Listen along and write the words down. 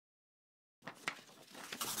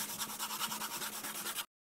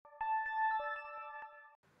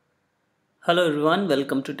Hello everyone,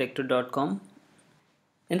 welcome to tech2.com.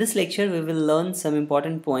 In this lecture, we will learn some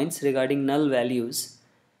important points regarding null values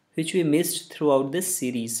which we missed throughout this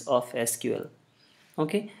series of SQL.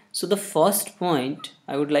 Okay, so the first point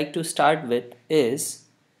I would like to start with is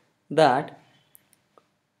that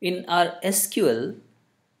in our SQL,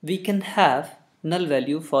 we can have null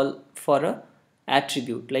value for a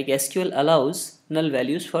attribute. Like SQL allows null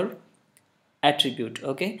values for attribute.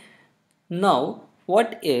 Okay, now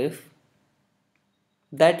what if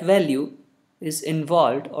that value is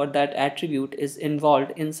involved or that attribute is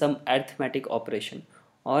involved in some arithmetic operation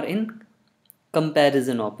or in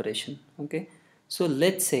comparison operation? Okay, so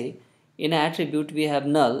let's say in attribute we have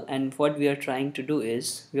null, and what we are trying to do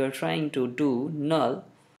is we are trying to do null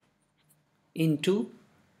into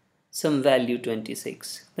some value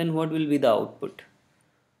 26. Then what will be the output?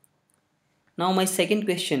 Now my second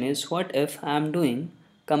question is, what if I am doing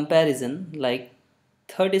comparison like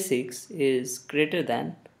 36 is greater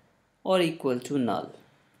than or equal to null?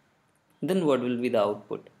 Then what will be the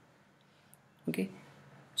output? Okay,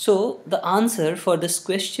 so the answer for this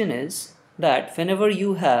question is that whenever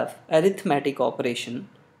you have arithmetic operation,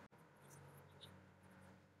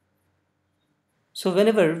 so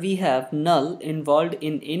whenever we have null involved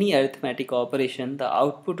in any arithmetic operation, the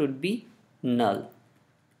output would be null.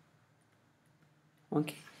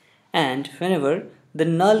 Okay, and whenever the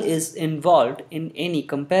null is involved in any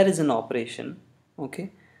comparison operation, okay,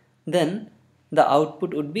 then the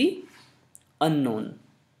output would be unknown.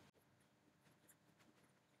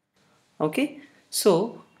 Okay,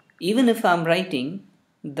 so even if I'm writing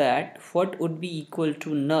that what would be equal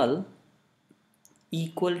to null,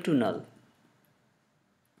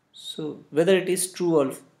 so whether it is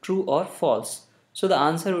true or false, so the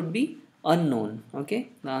answer would be unknown.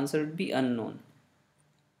 Okay, the answer would be unknown.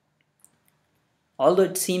 Although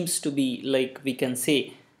it seems to be like we can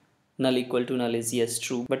say null equal to null is yes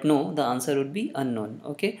true, but no, the answer would be unknown.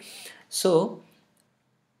 Okay, so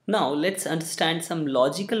now let's understand some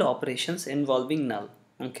logical operations involving null.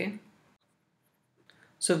 Okay,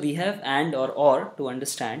 so we have and or to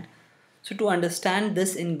understand. So to understand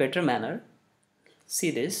this in better manner,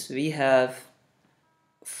 see this, we have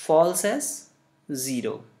false as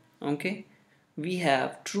 0. Okay, we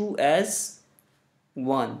have true as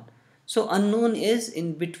 1. So unknown is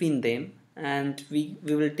in between them, and we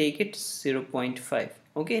will take it 0.5.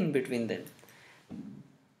 Okay, in between them.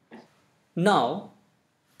 Now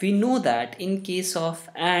we know that in case of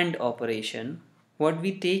AND operation, what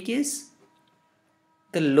we take is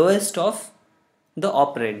the lowest of the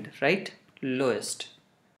operand, right? Lowest.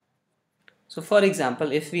 So for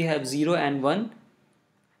example, if we have 0 and 1,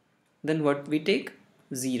 then what we take?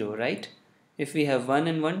 0, right? If we have 1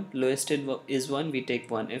 and 1, lowest is 1, we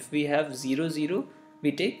take 1. If we have 0, 0,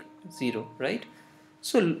 we take 0, right?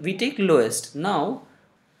 So we take lowest. Now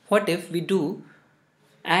what if we do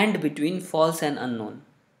AND between false and unknown?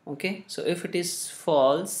 Okay, so if it is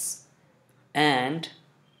false and,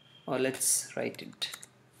 or let's write it,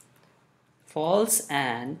 false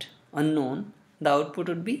and unknown, the output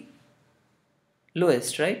would be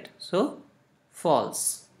lowest, right? So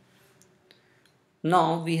false.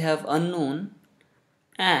 Now we have unknown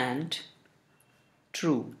and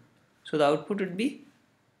true, so the output would be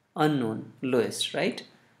unknown, lowest, right?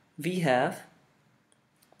 We have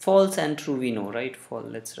false and true, we know, right? False,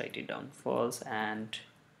 let's write it down, false and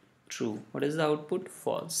true. What is the output?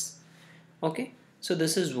 False. Okay, so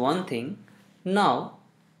this is one thing. Now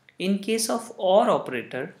in case of OR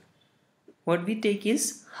operator, what we take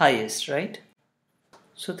is highest, right?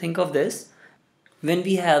 So think of this, when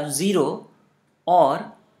we have 0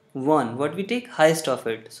 or 1, what we take? Highest of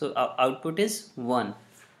it. So our output is 1.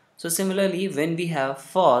 So similarly, when we have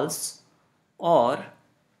false or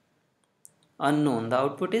unknown, the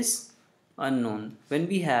output is unknown. When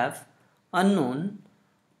we have unknown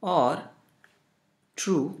or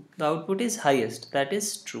true, the output is highest, that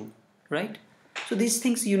is true, right? So these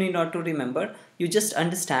things you need not to remember. You just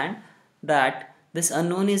understand that this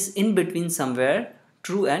unknown is in between somewhere,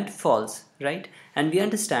 true and false, right? And we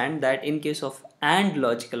understand that in case of AND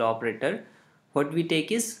logical operator, what we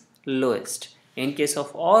take is lowest. In case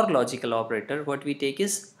of OR logical operator, what we take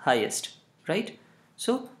is highest, right?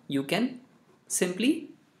 So you can simply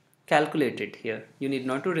calculate it here. You need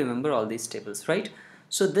not to remember all these tables, right?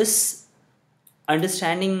 So this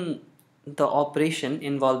understanding the operation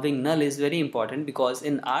involving null is very important, because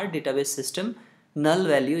in our database system, null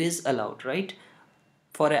value is allowed, right?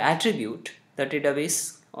 For an attribute, the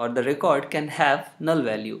database or the record can have null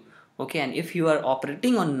value. Okay, and if you are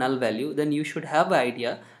operating on null value, then you should have an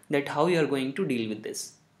idea that how you are going to deal with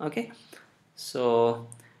this. Okay, so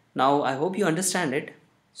now I hope you understand it.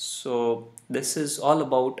 So this is all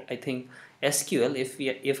about, I think, SQL.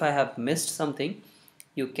 If I have missed something,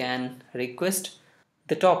 you can request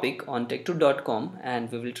the topic on tech2.com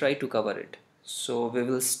and we will try to cover it. So we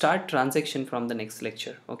will start transaction from the next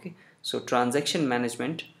lecture. Okay, so transaction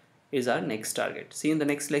management is our next target. See you in the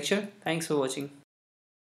next lecture. Thanks for watching.